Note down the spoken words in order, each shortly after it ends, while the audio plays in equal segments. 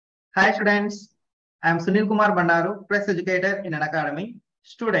Hi students, I am Sunil Kumar Bandaru, press educator in Unacademy.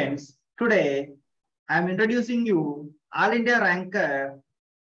 Students, today I am introducing you All India ranker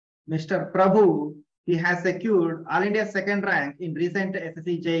Mr. Prabhu. He has secured All India second rank in recent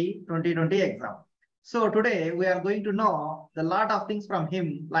SSCJE 2020 exam. So today we are going to know the lot of things from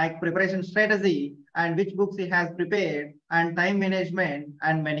him like preparation strategy and which books he has prepared and time management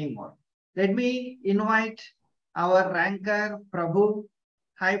and many more. Let me invite our ranker Prabhu.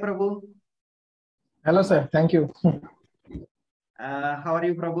 Hi Prabhu. Hello, sir. Thank you. How are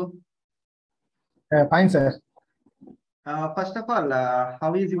you, Prabhu? Fine, sir. First of all,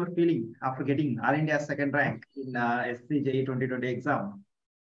 how is your feeling after getting All India second rank in SSCJE 2020 exam?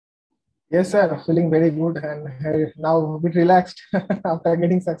 Yes, sir. Feeling very good and now a bit relaxed after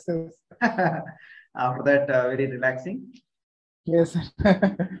getting success. After that, very relaxing. Yes, sir.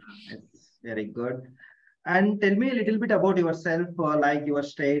 It's very good. And tell me a little bit about yourself, like your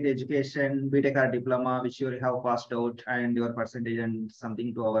state education, BTech or diploma, which you have passed out, and your percentage and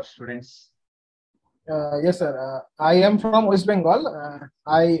something to our students. Yes, sir. I am from West Bengal.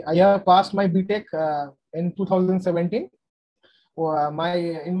 I have passed my BTech in 2017.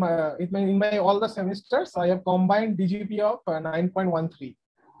 In my all the semesters, I have combined DGP of 9.13.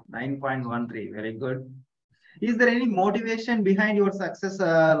 9.13, very good. Is there any motivation behind your success,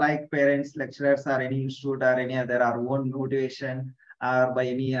 like parents, lecturers, or any institute, or any other, our own motivation, or by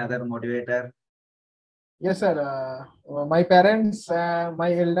any other motivator? Yes, sir. My parents,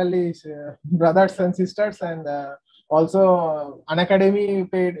 my elderly brothers and sisters, and also Unacademy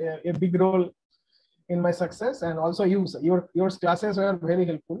played a big role in my success, and also your classes were very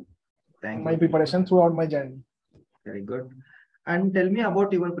helpful in my preparation throughout my journey. Very good. And tell me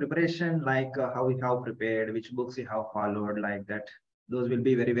about your preparation, like how you have prepared, which books you have followed, like that. Those will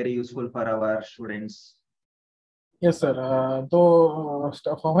be very, very useful for our students. Yes, sir. So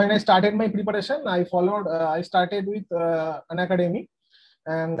when I started my preparation, I started with Unacademy,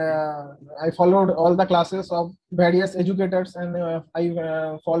 and I followed all the classes of various educators, and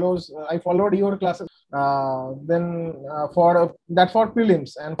I followed your classes. Then for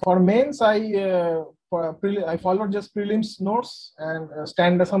prelims, and for mains, I followed just prelims notes and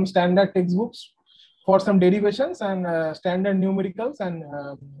some standard textbooks for some derivations and standard numericals and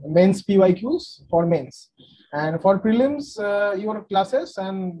mains PYQs for mains. And for prelims, your classes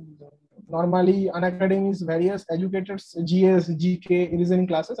and normally Unacademy's various educators, GS, GK, reasoning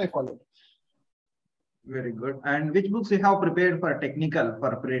classes I followed. Very good. And which books you have prepared for technical,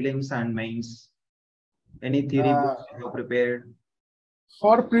 for prelims and mains? Any theory books you have prepared?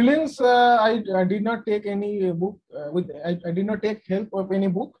 For prelims, I did not take any book. I did not take help of any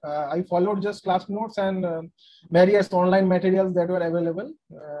book. I followed just class notes and various online materials that were available,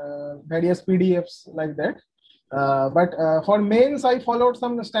 various PDFs like that. But for mains, I followed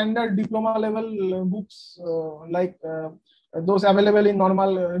some standard diploma level books like those available in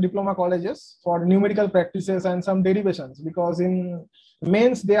normal diploma colleges for numerical practices and some derivations, because in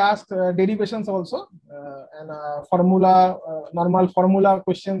mains they ask derivations also and normal formula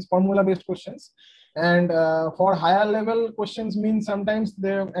questions, formula based questions. And for higher level questions means sometimes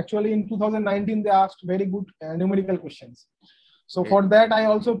they actually in 2019 they asked very good numerical questions. So for that, I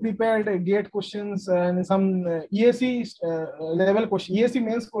also prepared GET questions and some EAC level questions. EAC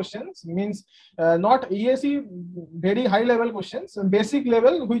mains questions means not EAC very high level questions, basic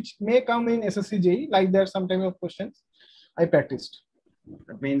level which may come in SSCJE, like that some type of questions I practiced.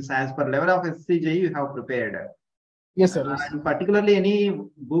 That means as per level of SSCJE you have prepared. Yes, sir. Yes. And particularly any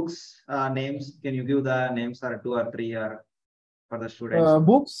books names, can you give the names or 2 or 3 for the students?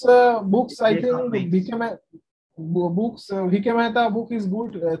 Books I think books, V.K. Mehta book is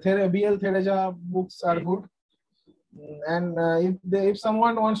good. BL Thereja books are good. And if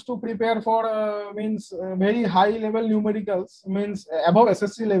someone wants to prepare for very high level numericals, means above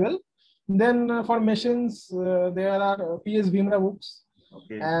SSC level, then for machines there are PS Bhimra books.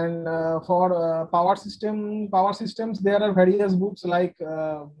 Okay. And for power systems there are various books like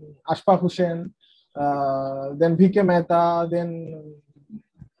Ashfaq Hussain, then V.K. Mehta, then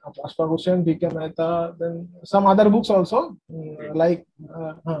Ashfaq Hussain, V.K. Mehta, then some other books also like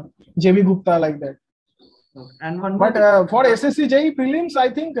J.B. Gupta, like that. And one but for SSCJE prelims, I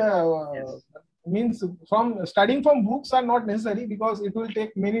think means from studying from books are not necessary, because it will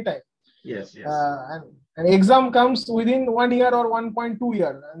take many time. Yes. And exam comes within 1 year or 1.2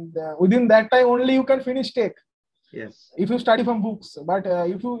 years, and within that time only you can finish take. Yes. If you study from books, but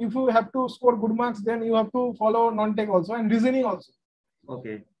if you have to score good marks, then you have to follow non-take also and reasoning also.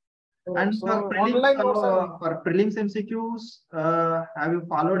 Okay. And for prelims MCQs, have you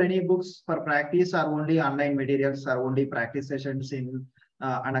followed any books for practice, or only online materials, or only practice sessions in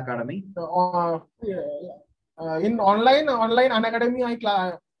Unacademy? In online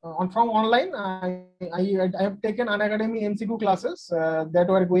Unacademy, from online, I have taken Unacademy MCQ classes that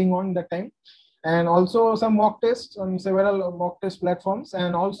were going on that time, and also some mock tests on several mock test platforms,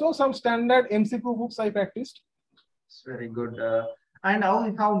 and also some standard MCQ books I practiced. It's very good. And how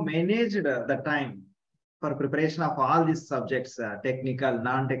you have managed the time for preparation of all these subjects, technical,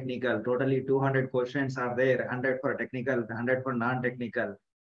 non-technical, totally 200 questions are there, 100 for technical, 100 for non-technical.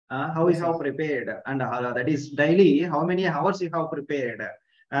 How you have prepared, and that is daily, how many hours you have prepared?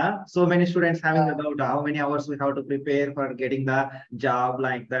 So many students having about how many hours we have to prepare for getting the job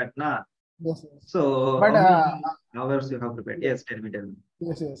like that. Nah? Yes. So but how many hours you have prepared? Yes, tell me.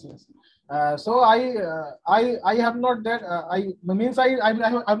 Yes. So I have not that I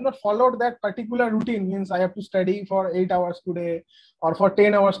have not followed that particular routine. Means I have to study for 8 hours today or for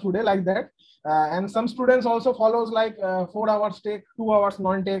 10 hours today, like that. And some students also follows like 4 hours take, 2 hours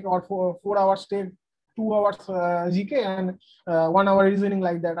non-take, or 4 hours take, 2 hours GK, and 1 hour reasoning,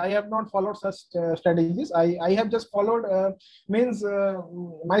 like that. I have not followed such strategies. I have just followed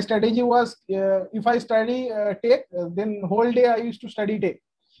my strategy was if I study take, then whole day I used to study take.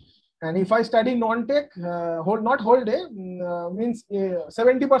 And if I study non-take, not whole day, means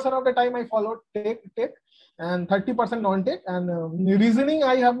 70% of the time I followed take, and 30% non-take. And reasoning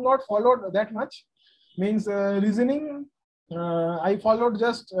I have not followed that much. Means reasoning I followed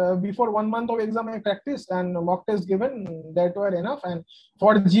just before 1 month of exam I practiced, and mock test given, that were enough. And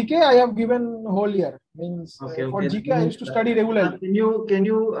for GK I have given whole year. Means for GK I used to study regularly. Can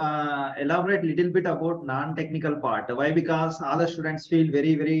you elaborate a little bit about non-technical part? Why? Because all the students feel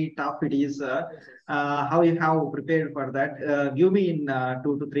very tough it is. How you have prepared for that? Give me in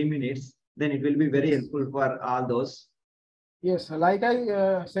 2 to 3 minutes. Then it will be very helpful for all those. Yes, like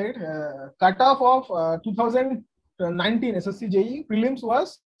I said, cutoff of 2019 SSCJE prelims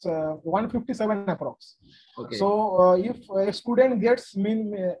was 157 approx. Okay. So if a student gets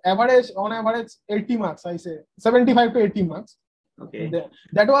on average 80 marks, I say 75 to 80 marks. Okay.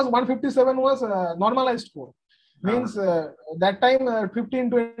 That was 157 was normalized score. Means that time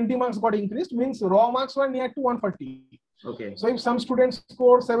 15 to 20 marks got increased. Means raw marks were near to 140. Okay. So if some students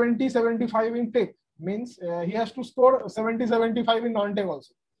score 70, 75 in take, means he has to score 70, 75 in non-take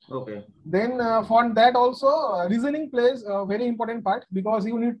also. Okay. Then for that also reasoning plays a very important part, because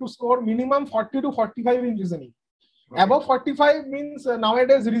you need to score minimum 40 to 45 in reasoning. Okay. Above 45 means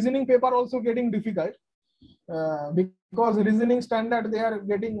nowadays reasoning paper also getting difficult, because reasoning standard they are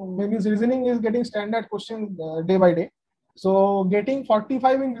getting, means reasoning is getting standard question day by day. So getting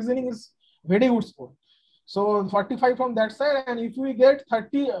 45 in reasoning is very good score. So 45 from that side, and if we get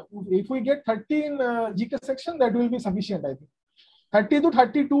 30 in GK section, that will be sufficient, I think. 30 to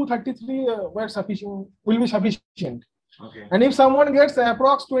 32, 33 will be sufficient. Okay. And if someone gets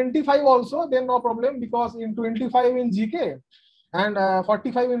approx 25 also, then no problem, because in 25 in GK and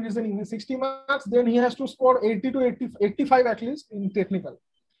 45 in reasoning, in 60 marks, then he has to score 80 to 85 at least in technical.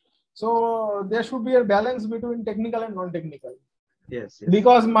 So there should be a balance between technical and non-technical. Yes.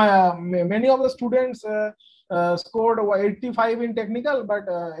 Because many of the students scored 85 in technical, but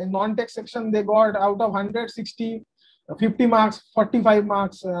in non-tech section they got out of 160, 50 marks, 45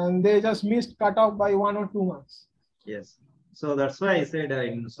 marks, and they just missed cutoff by 1 or 2 marks. Yes. So that's why I said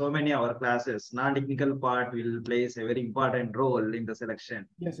in so many of our classes, non-technical part will plays a very important role in the selection.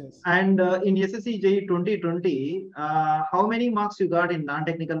 Yes. And in SSCJE 2020, how many marks you got in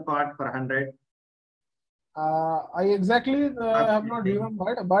non-technical part for 100? I exactly have not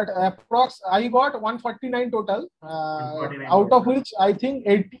remembered, but approx I got 149 total, 149 out of which I think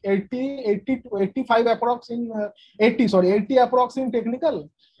 80 to 85 approx in 80 approx in technical.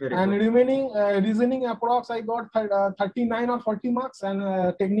 Very and good. Remaining reasoning approx I got 39 or 40 marks, and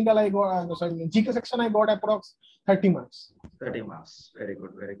technical I got GK section I got approx 30 marks. 30 marks. Very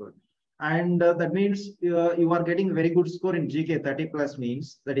good. And that means you are getting very good score in GK. 30 plus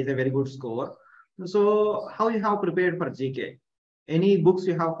means that is a very good score. So how you have prepared for GK? Any books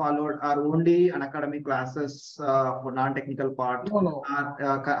you have followed, or only Unacademy classes for non-technical part? No.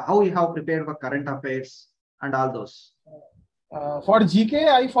 How you have prepared for current affairs and all those? For GK,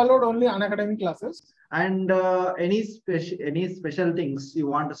 I followed only Unacademy classes. And any special things you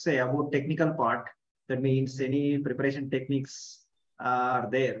want to say about technical part? That means any preparation techniques are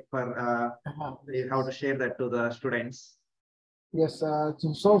there for how to share that to the students? Yes.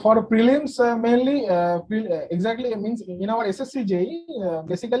 So for prelims, mainly exactly means in our SSCJE,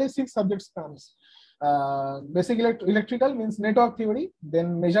 basically 6 subjects comes. Basic electrical means network theory,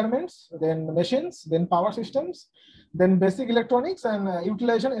 then measurements, then machines, then power systems, then basic electronics, and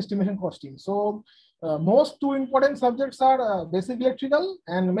utilization estimation costing. So most two important subjects are basic electrical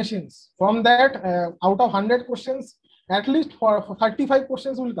and machines. From that, out of 100 questions, at least for 35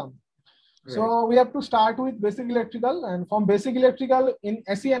 questions will come. Right. So we have to start with basic electrical, and from basic electrical in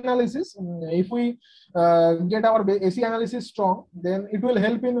SE analysis, if we get our SE analysis strong, then it will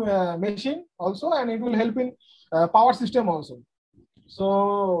help in machine also, and it will help in power system also.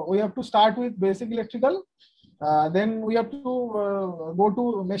 So we have to start with basic electrical. Then we have to go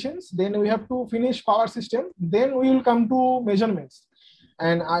to machines. Then we have to finish power system. Then we will come to measurements.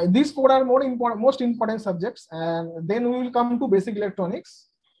 And these four are most important subjects. And then we will come to basic electronics.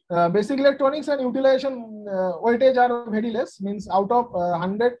 Basic electronics and utilization weightage are very less. Means out of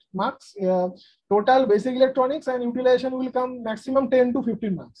 100 marks, total basic electronics and utilization will come maximum 10 to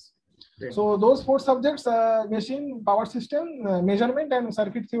 15 marks. Okay. So those four subjects, machine, power system, measurement, and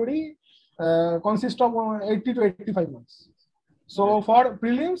circuit theory, consist of 80 to 85 marks. So for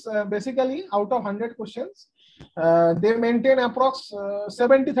prelims, basically out of 100 questions, they maintain approx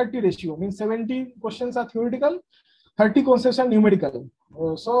 70-30 ratio. Means 70 questions are theoretical, 30 questions are numerical.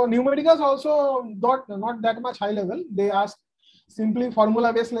 So numericals also not that much high level. They ask simply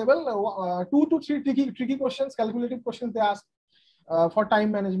formula based level, 2 to 3 tricky questions, calculative questions they ask for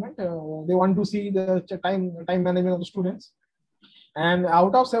time management. They want to see the time management of the students. And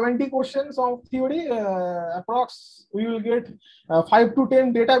out of 70 questions of theory, approx we will get 5 to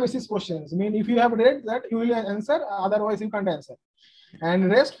 10 databases questions. I mean, if you have read that, you will answer, otherwise you can't answer. And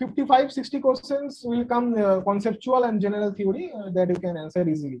rest 55-60 questions will come conceptual and general theory that you can answer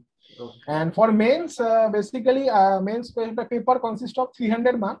easily. Okay. And for mains, basically mains paper consists of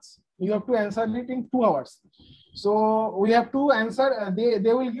 300 marks. You have to answer it in 2 hours. So we have to answer,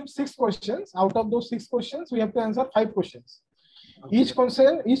 they will give 6 questions. Out of those 6 questions, we have to answer 5 questions. Okay. Each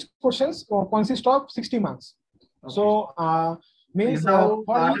question consists of 60 marks. Okay. So means for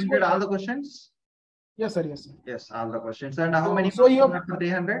each all the questions. Yes, sir. Yes, sir. Yes, all the questions. And how many? So you have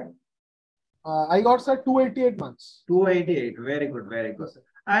 300. I got, sir, 288 marks. 288. Very good. Very good. Yes,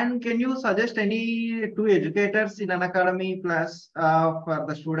 and can you suggest any 2 educators in Unacademy plus for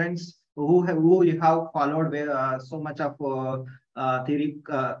the students who you have followed so much of theory,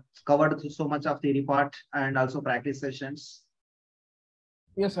 covered so much of theory part and also practice sessions?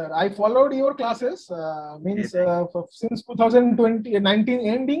 Yes, sir. I followed your classes. Means since 2019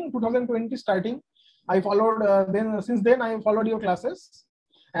 ending, 2020 starting, I followed. Since then I followed your classes,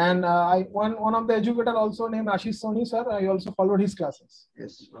 and one of the educator also named Ashish Soni, sir. I also followed his classes.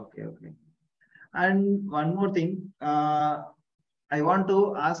 Yes. Okay. Okay. And one more thing, I want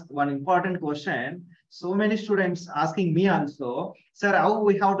to ask one important question. So many students asking me also, sir, how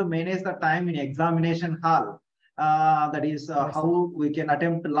we have to manage the time in examination hall? That is how we can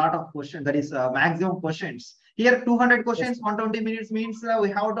attempt a lot of questions, that is maximum questions. Here 200 questions, 120 minutes means we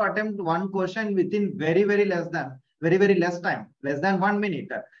have to attempt one question within very less time, less than 1 minute.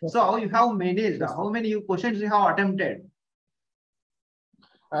 So how you have managed, how many questions you have attempted?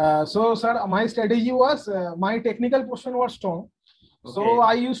 So sir, my strategy was, my technical portion was strong. Okay. So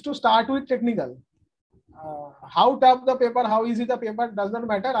I used to start with technical. How tough the paper, how easy the paper, doesn't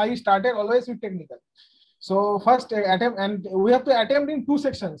matter. I started always with technical. So first attempt, and we have to attempt in 2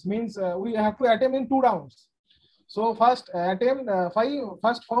 sections, means we have to attempt in 2 rounds. So first attempt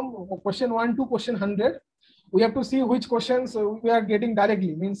first from question 1 to question 100. We have to see which questions we are getting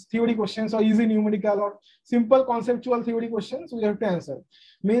directly, means theory questions or easy numerical or simple conceptual theory questions we have to answer.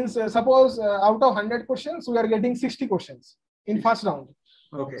 Means suppose out of 100 questions, we are getting 60 questions in first round.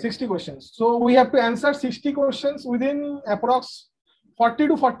 Okay. 60 questions. So we have to answer 60 questions within approx 40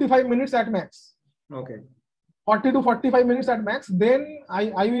 to 45 minutes at max. Okay. 40 to 45 minutes at max. Then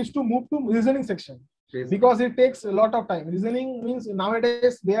I used to move to reasoning section because it takes a lot of time. Reasoning means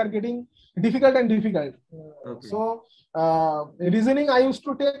nowadays they are getting difficult and difficult. Okay. So reasoning I used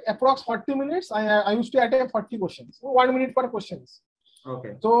to take approx 40 minutes. I used to attempt 40 questions. 1 minute per questions.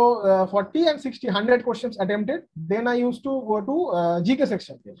 Okay. So 40 and 60, 100 questions attempted. Then I used to go to GK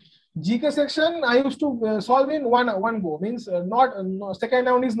section. GK section I used to solve in one go. Means second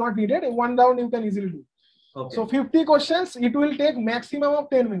round is not needed. In 1 round you can easily do. Okay. So 50 questions, it will take maximum of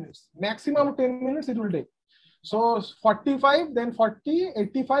 10 minutes. Maximum of 10 minutes it will take. So 45, then 40,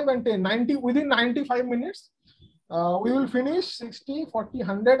 85 and 10, 90, within 95 minutes, we will finish 60, 40,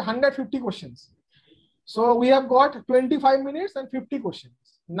 100, 150 questions. So we have got 25 minutes and 50 questions.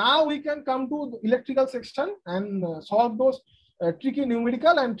 Now we can come to the electrical section and solve those tricky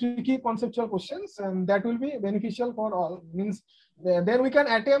numerical and tricky conceptual questions, and that will be beneficial for all. Means then we can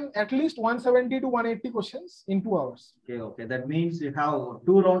attempt at least 170 to 180 questions in 2 hours. Okay, okay. That means you have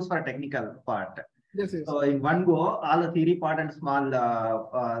 2 rounds for technical part. Yes, yes. So in one go, all the theory part and small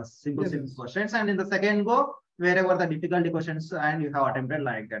simple Yes, simple yes. questions, and in the second go, wherever the difficulty questions and you have attempted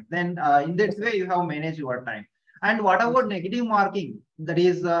like that. Then in that Yes, sir. way, you have managed your time. And what Yes, about sir. negative marking? That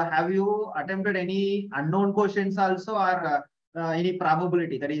is, have you attempted any unknown questions also, or any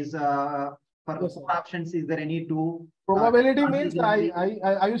probability? That is, for Yes, four sir. options, is there any two? Probability Not means reasonably.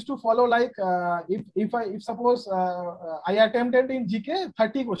 I used to follow like if suppose I attempted in GK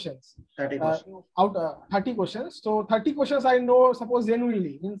 30 questions 30 uh, questions. out 30 questions, so 30 questions I know, suppose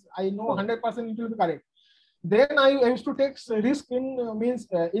genuinely means I know Okay. 100% it will be correct. Then I used to take risk in means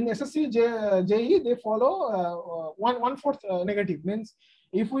in SSC JE they follow 1/4 negative, means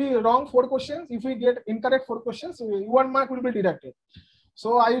if we wrong 4 questions, if we get incorrect 4 questions, 1 mark will be deducted.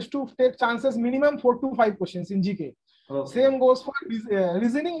 So I used to take chances minimum 4 to 5 questions in GK. Okay. Same goes for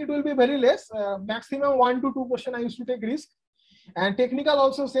reasoning, it will be very less, maximum 1 to 2 question I used to take risk. And technical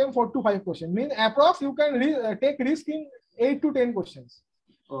also same 4 to 5 questions, mean approx you can take risk in 8 to 10 questions.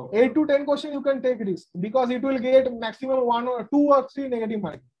 Okay. 8 to 10 questions you can take risk, because it will get maximum 1 or 2 or 3 negative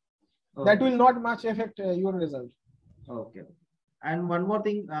marks. That Okay. will not much affect your result. Okay. And one more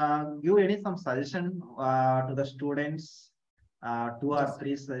thing, give any some suggestion to the students, 2 or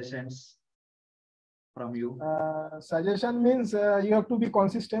 3 suggestions from you. Suggestion means you have to be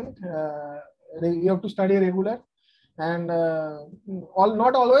consistent, you have to study regular, and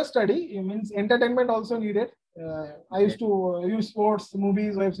not always study, it means entertainment also needed. I used to use sports,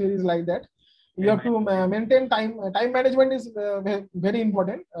 movies, web series like that. You have to maintain time. Time management is very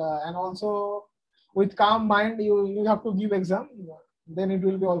important, and also with calm mind you have to give exam, then it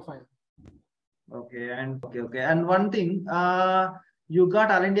will be all fine. Okay. And one thing, you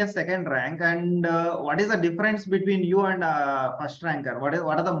got All India second rank, and what is the difference between you and first ranker? What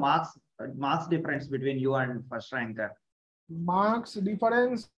are the marks difference between you and first ranker? Marks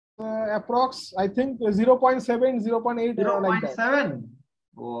difference approx I think 0.7, 0.8 like that. 0.7.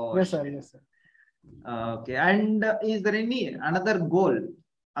 Oh, Yes sir, shit. yes sir. Okay. And is there any another goal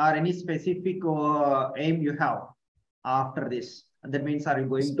or any specific aim you have after this? That means, are you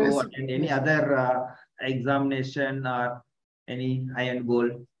going to attend any Yes, sir. other examination or any high-end goal?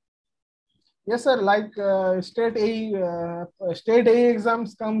 Yes sir, like state A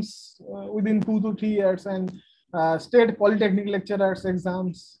exams comes within 2 to 3 years, and state polytechnic lecturers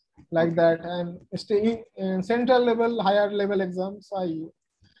exams like that, and stay in central level, higher level exams I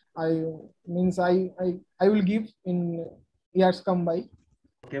means I will give in years come by.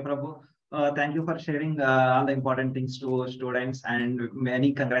 Okay, Prabhu. Thank you for sharing all the important things to students, and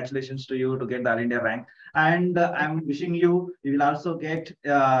many congratulations to you to get the All India rank. And I'm wishing you will also get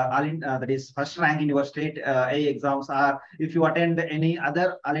that is first rank in your state A exams, or if you attend any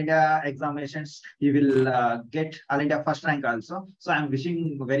other All India examinations, you will get All India first rank also. So I'm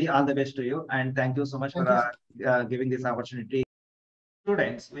wishing very all the best to you, and thank you so much Thank for you. giving this opportunity.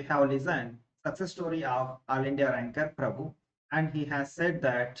 Students, we have listened success story of All India ranker Prabhu, and he has said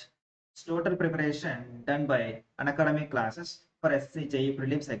that total preparation done by unacademy classes for SSCJE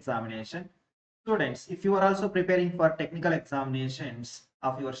prelims examination. Students, if you are also preparing for technical examinations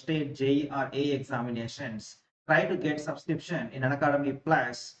of your state JE or A examinations, try to get subscription in Unacademy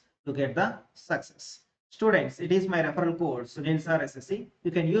Plus to get the success. Students, it is my referral code Sunil Sir SSC.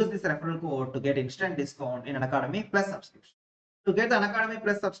 You can use this referral code to get instant discount in Unacademy Plus subscription. To get the Unacademy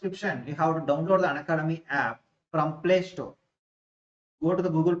Plus subscription, you have to download the Unacademy app from Play Store. Go to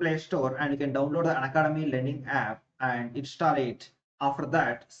the Google Play Store and you can download the Unacademy Learning app and install it. After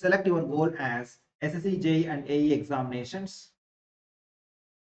that, select your goal as SSCJE and AE examinations.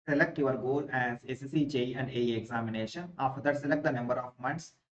 Select your goal as SSCJE and AE examination. After that, select the number of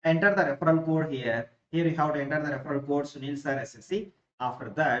months. Enter the referral code here. Here you have to enter the referral code Sunil Sir SSC. After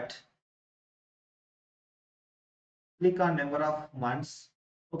that, click on number of months.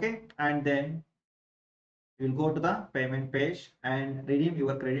 Okay, and then you will go to the payment page and redeem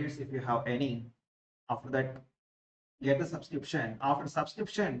your credits if you have any. After that, get the subscription. After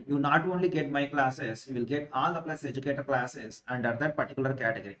subscription, you not only get my classes, you will get all the Plus Educator classes under that particular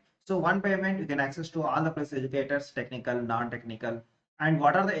category. So one payment, you can access to all the Plus Educators, technical, non-technical. And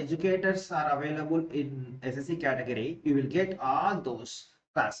what are the educators are available in SSC category, you will get all those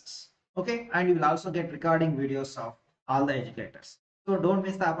classes. Okay, and you will also get recording videos of all the educators. So don't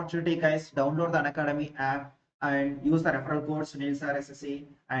miss the opportunity, guys. Download the Unacademy app and use the referral code Sunil Sir SSC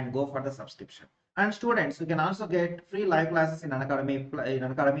and go for the subscription. And students, you can also get free live classes in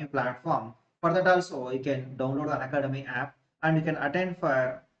Unacademy platform. For that also, you can download the Unacademy app and you can attend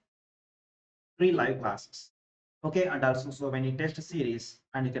for free live classes. Okay, and also so many test series,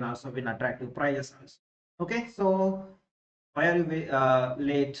 and you can also win attractive prizes also. Okay, so why are you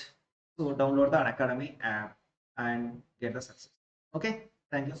late? So download the Unacademy app and get the success. Okay,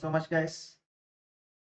 thank you so much, guys.